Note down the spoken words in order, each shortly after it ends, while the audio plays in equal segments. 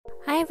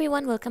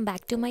everyone, welcome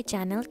back to my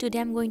channel. Today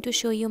I'm going to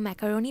show you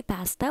macaroni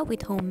pasta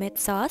with homemade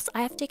sauce.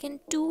 I have taken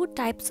two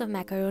types of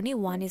macaroni.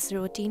 One is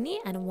rotini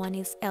and one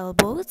is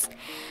elbows.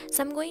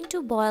 So I'm going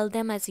to boil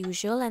them as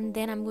usual and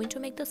then I'm going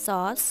to make the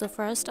sauce. So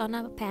first on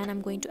a pan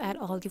I'm going to add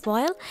olive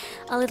oil,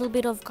 a little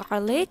bit of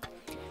garlic,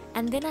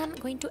 and then I'm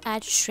going to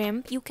add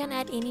shrimp. You can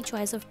add any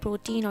choice of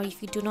protein, or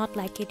if you do not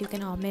like it you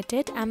can omit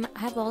it. I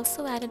have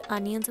also added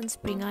onions and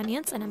spring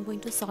onions and I'm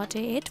going to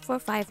saute it for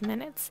 5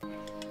 minutes.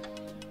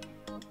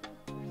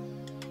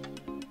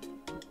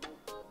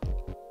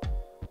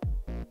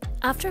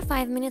 After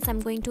 5 minutes, I'm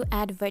going to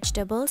add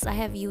vegetables. I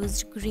have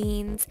used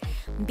greens,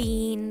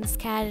 beans,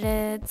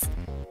 carrots.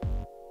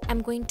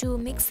 I'm going to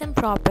mix them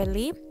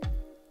properly.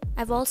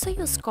 I've also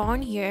used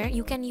corn here.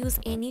 You can use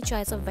any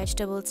choice of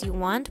vegetables you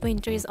want.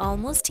 Winter is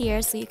almost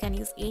here, so you can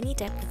use any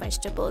type of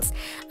vegetables.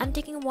 I'm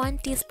taking 1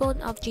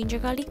 teaspoon of ginger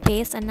garlic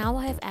paste and now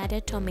I have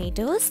added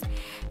tomatoes.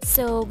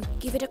 So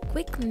give it a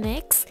quick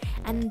mix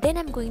and then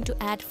I'm going to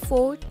add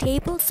 4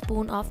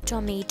 tablespoons of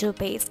tomato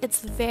paste.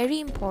 It's very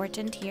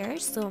important here,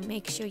 so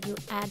make sure you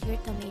add your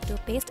tomato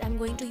paste. I'm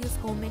going to use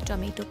homemade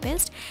tomato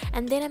paste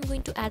and then I'm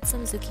going to add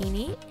some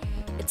zucchini.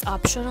 It's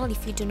optional.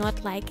 If you do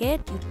not like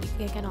it,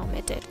 you can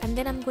omit it. And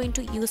then I'm going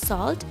to use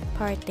salt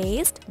per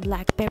taste,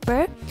 black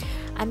pepper.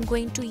 I'm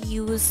going to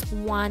use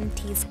 1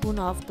 teaspoon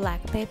of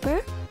black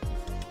pepper.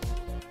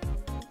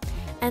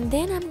 And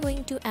then I'm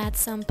going to add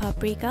some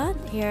paprika.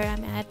 Here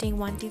I'm adding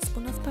 1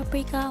 teaspoon of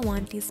paprika,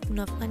 1 teaspoon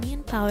of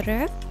onion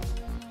powder.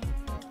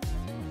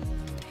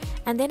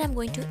 And then I'm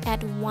going to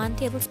add 1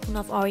 tablespoon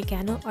of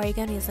oregano.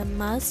 Oregano is a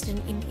must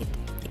in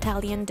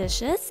Italian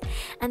dishes.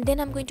 And then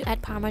I'm going to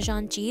add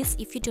Parmesan cheese.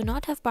 If you do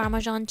not have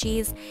Parmesan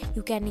cheese,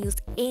 you can use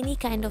any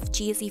kind of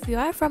cheese. If you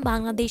are from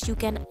Bangladesh, you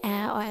can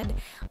add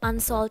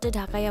unsalted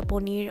Hakaya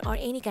paneer or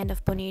any kind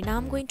of paneer. Now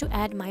I'm going to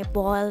add my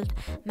boiled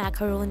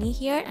macaroni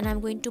here and I'm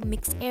going to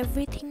mix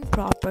everything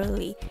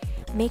properly.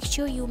 Make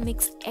sure you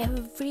mix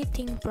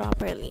everything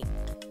properly.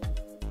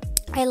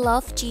 I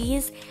love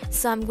cheese,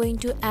 so I'm going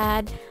to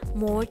add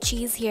more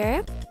cheese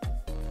here.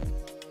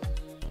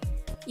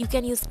 You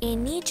can use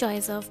any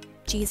choice of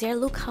cheese here.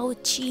 Look how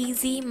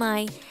cheesy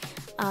my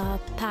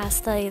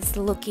pasta is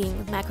looking,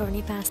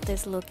 macaroni pasta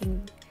is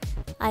looking.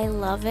 I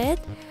love it.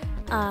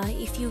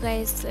 If you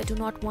guys do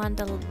not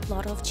want a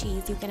lot of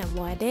cheese, you can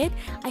avoid it.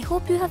 I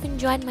hope you have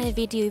enjoyed my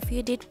video. If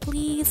you did,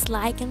 please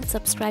like and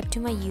subscribe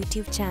to my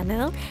YouTube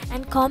channel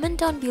and comment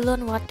down below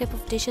on what type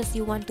of dishes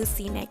you want to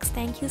see next.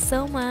 Thank you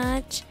so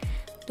much.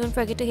 Don't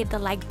forget to hit the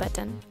like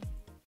button.